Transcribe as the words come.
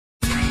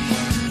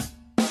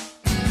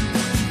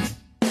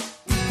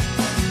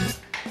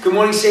Good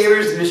morning,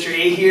 Sabres. Mr.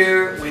 A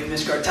here with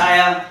Ms.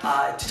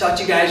 Gartaya to talk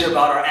to you guys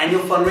about our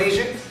annual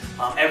fundraiser.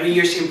 Every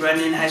year, St.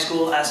 Brendan High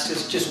School asks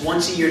us just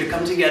once a year to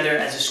come together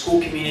as a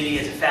school community,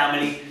 as a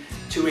family,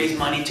 to raise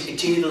money to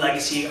continue the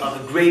legacy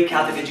of a great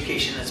Catholic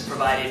education that's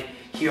provided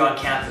here on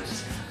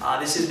campus.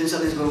 This has been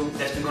something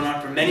that's been going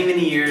on for many,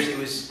 many years. It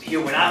was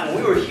here when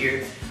we were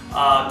here,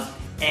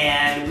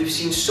 and we've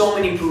seen so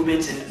many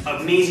improvements and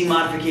amazing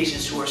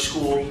modifications to our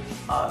school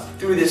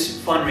through this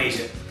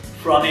fundraiser.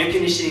 From air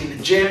conditioning in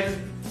the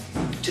gym,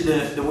 to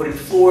the wooden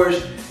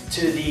floors,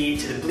 to the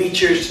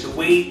bleachers, to the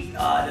weight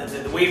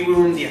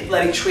room, the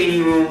athletic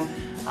training room,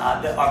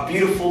 our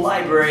beautiful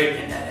library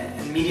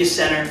and media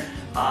center.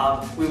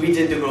 We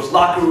redid the girls'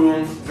 locker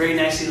room very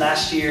nicely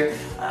last year.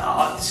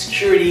 The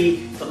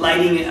security, the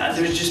lighting,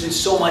 there's just been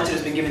so much that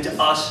has been given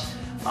to us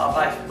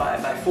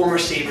by former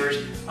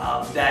Sabres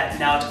that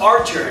now it's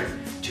our turn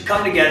to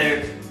come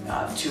together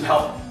to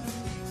help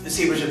the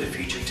Sabres of the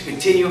future, to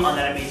continue on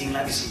that amazing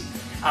legacy.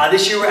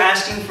 This year we're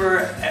asking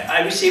for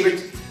every Sabre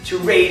to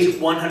raise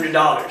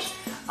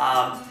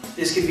 $100.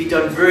 This could be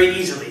done very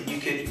easily. You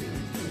could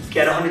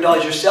get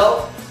 $100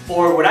 yourself,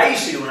 or what I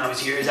used to do when I was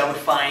here is I would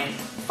find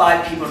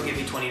 5 people to give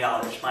me $20.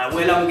 My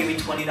abuela would give me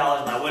 $20,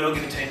 my abuelo would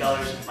give me $20,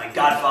 my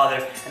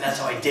godfather, and that's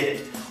how I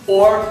did it.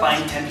 Or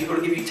find 10 people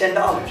to give you $10.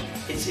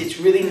 It's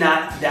really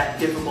not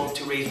that difficult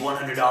to raise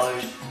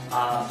 $100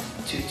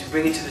 to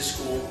bring it to the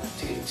school,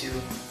 to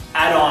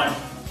add on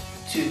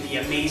to the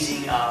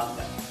amazing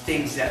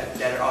things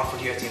that are offered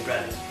here at St.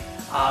 Brendan.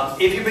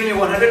 If you bring your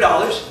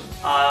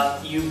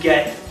 $100, you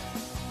get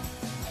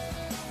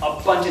a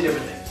bunch of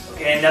different things.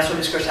 Okay, and that's what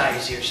Ms. Gartaya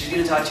is here. She's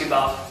going to talk to you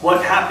about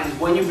what happens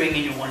when you bring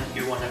in your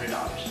 $100.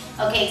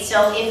 Okay,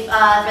 so if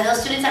for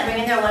those students that bring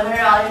in their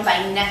 $100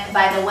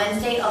 by the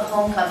Wednesday of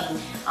homecoming,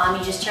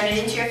 you just turn it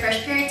into your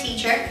first period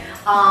teacher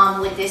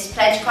with this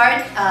pledge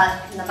card.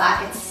 In the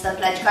back, it's a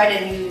pledge card,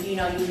 and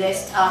you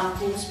list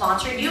who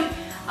sponsored you.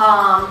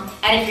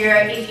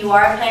 And if you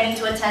are planning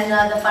to attend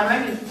the fun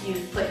run, you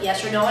put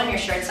yes or no on your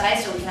shirt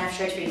size, so we can have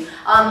shirts for you.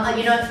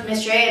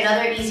 Mr. A,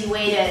 another easy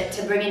way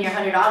to bring in your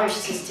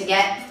 $100 is to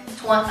get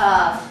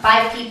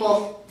 5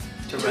 people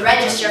to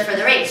register for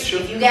the race.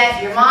 Sure. If you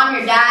get your mom,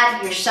 your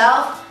dad,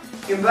 yourself,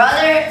 your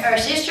brother or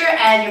sister,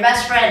 and your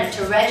best friend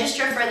to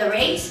register for the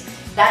race,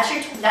 that's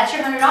your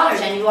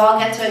 $100, and you all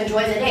get to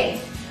enjoy the day.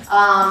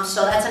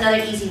 So that's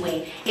another easy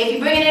way. If you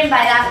bring it in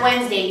by that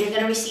Wednesday, you're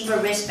going to receive a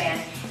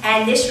wristband.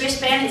 And this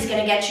wristband is going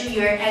to get you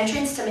your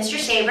entrance to Mr.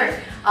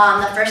 Sabre,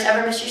 the first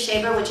ever Mr.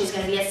 Sabre, which is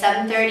going to be at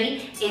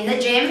 7:30 in the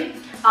gym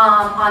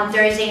on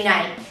Thursday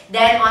night.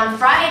 Then on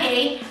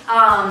Friday,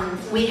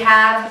 we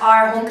have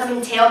our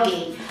homecoming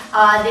tailgate.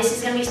 This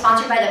is going to be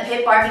sponsored by the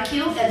Pit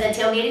Barbecue. The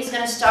tailgate is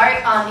going to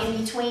start in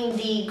between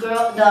the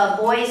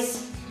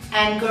boys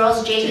and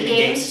girls JV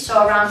games.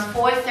 So around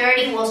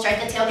 4:30 we'll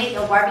start the tailgate.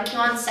 They'll barbecue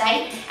on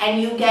site,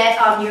 and you get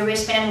your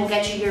wristband will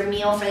get you your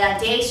meal for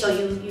that day. So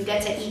you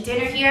get to eat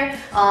dinner here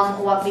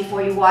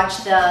before you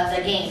watch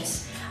the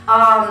games.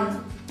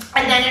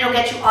 And then it'll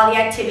get you all the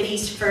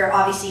activities for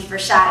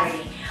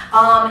Saturday.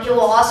 It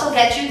will also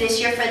get you this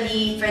year for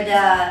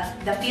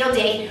the field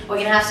day. We're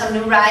gonna have some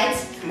new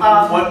rides.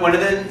 One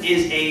of them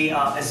is a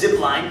zip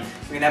line.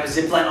 We're gonna have a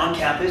zip line on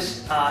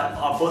campus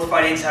on both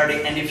Friday and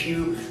Saturday. And if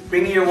you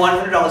bring in your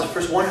 $100, the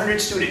first 100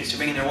 students to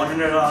bring in their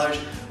 $100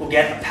 will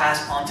get a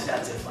pass onto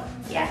that zip line.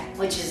 Yeah,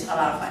 which is a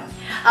lot of fun.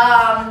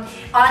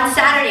 On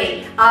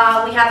Saturday,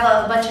 we have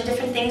a bunch of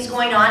different things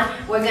going on.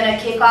 We're gonna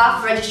kick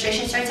off.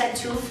 Registration starts at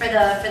 2 for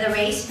the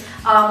race.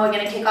 We're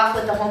gonna kick off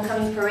with the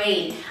homecoming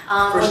parade.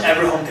 First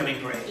ever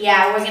homecoming parade.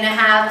 Yeah, we're gonna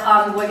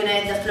have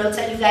the floats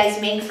that you guys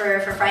make for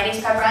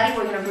Friday's pep rally.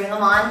 We're gonna bring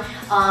them on.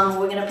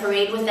 We're gonna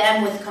parade with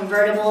them with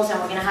convertibles, and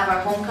we're gonna have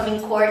our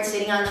homecoming court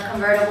sitting on the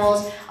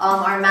convertibles.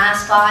 Our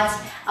mascots,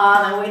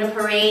 and we're gonna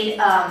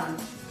parade.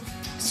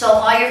 So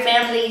all your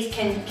families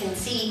can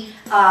see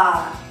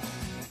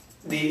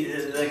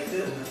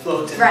the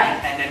floats and,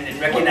 right. and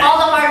recognize all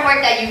the hard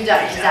work that you've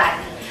done.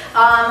 Exactly.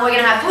 We're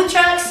gonna have food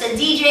trucks, a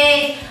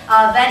DJ,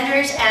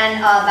 vendors,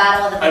 and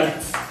Battle of the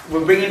Bands.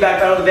 We're bringing back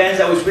Battle of the Bands.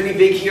 That was really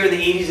big here in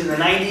the 80s and the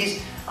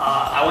 90s.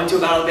 I went to a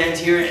Battle of the Bands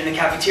here in the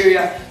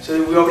cafeteria, so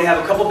we already have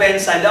a couple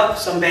bands signed up.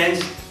 Some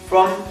bands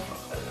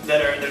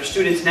that are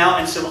students now,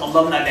 and some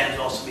alumni bands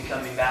will also be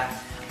coming back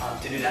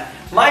to do that.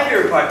 My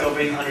favorite part, though,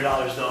 bringing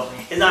 $100 though,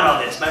 is not all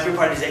this. My favorite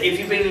part is that if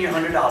you bring in your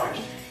 $100,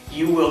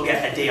 you will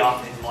get a day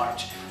off in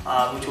March,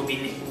 which will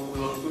be we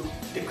will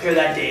declare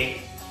that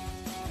day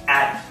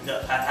at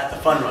the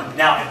fun run.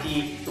 Now,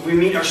 if we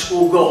meet our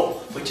school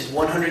goal, which is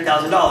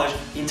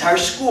 $100,000, the entire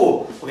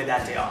school will get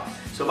that day off.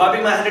 So if I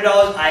bring my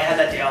 $100, I have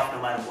that day off no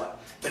matter what.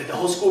 But if the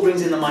whole school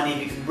brings in the money,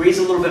 if you can raise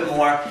a little bit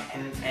more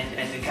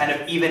and to kind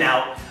of even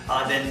out,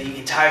 then the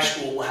entire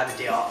school will have a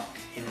day off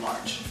in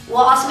March. We'll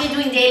also be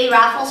doing daily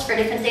raffles for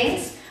different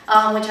things,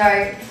 which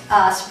are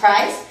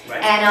surprise.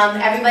 Right.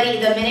 And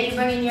everybody, the minute you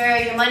bring in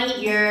your money,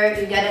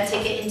 you get a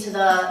ticket into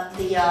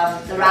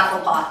the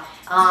raffle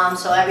pot.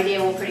 So every day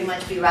we'll pretty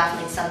much be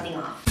raffling something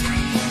off.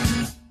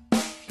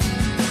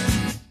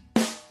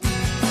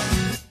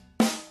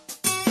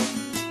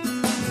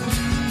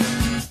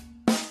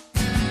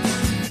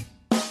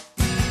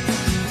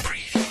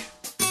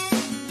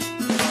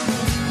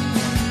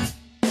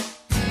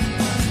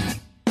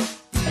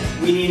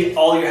 need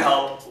all your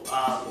help.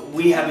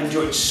 We have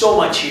enjoyed so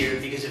much here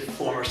because of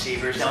former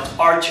Sabres. Now it's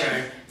our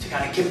turn to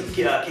kind of kick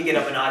it up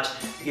a notch,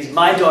 because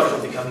my daughters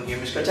will be coming here,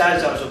 Ms.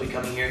 Cartaya's daughters will be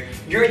coming here,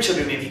 your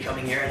children may be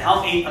coming here, and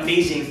how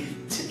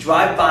amazing to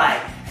drive by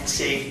and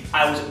say,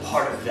 I was a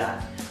part of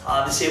that.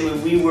 The same way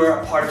we were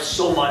a part of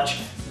so much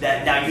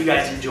that now you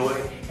guys enjoy,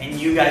 and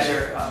you guys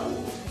are,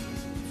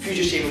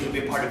 future Sabres will be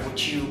a part of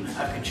what you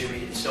have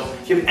contributed. So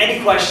if you have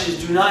any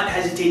questions, do not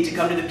hesitate to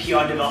come to the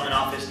PR development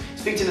office.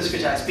 Speak to Ms.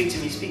 Cartaya, speak to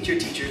me, speak to your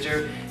teachers,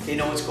 or they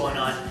know what's going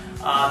on.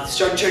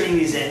 Start turning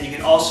these in. You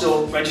can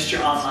also register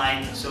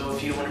online, so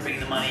if you don't want to bring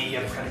in the money, you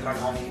have a credit card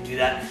home, you can do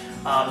that.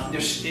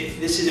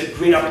 This is a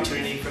great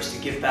opportunity for us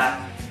to give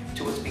back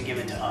to what's been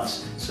given to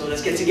us. So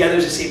let's get together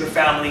as a Sabre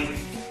family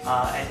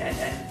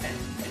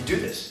and do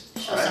this.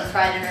 Show some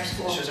pride in our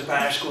school. Show some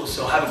pride in our school.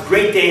 So have a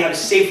great day, have a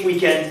safe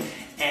weekend,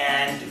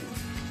 and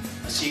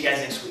I'll see you guys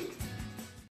next week.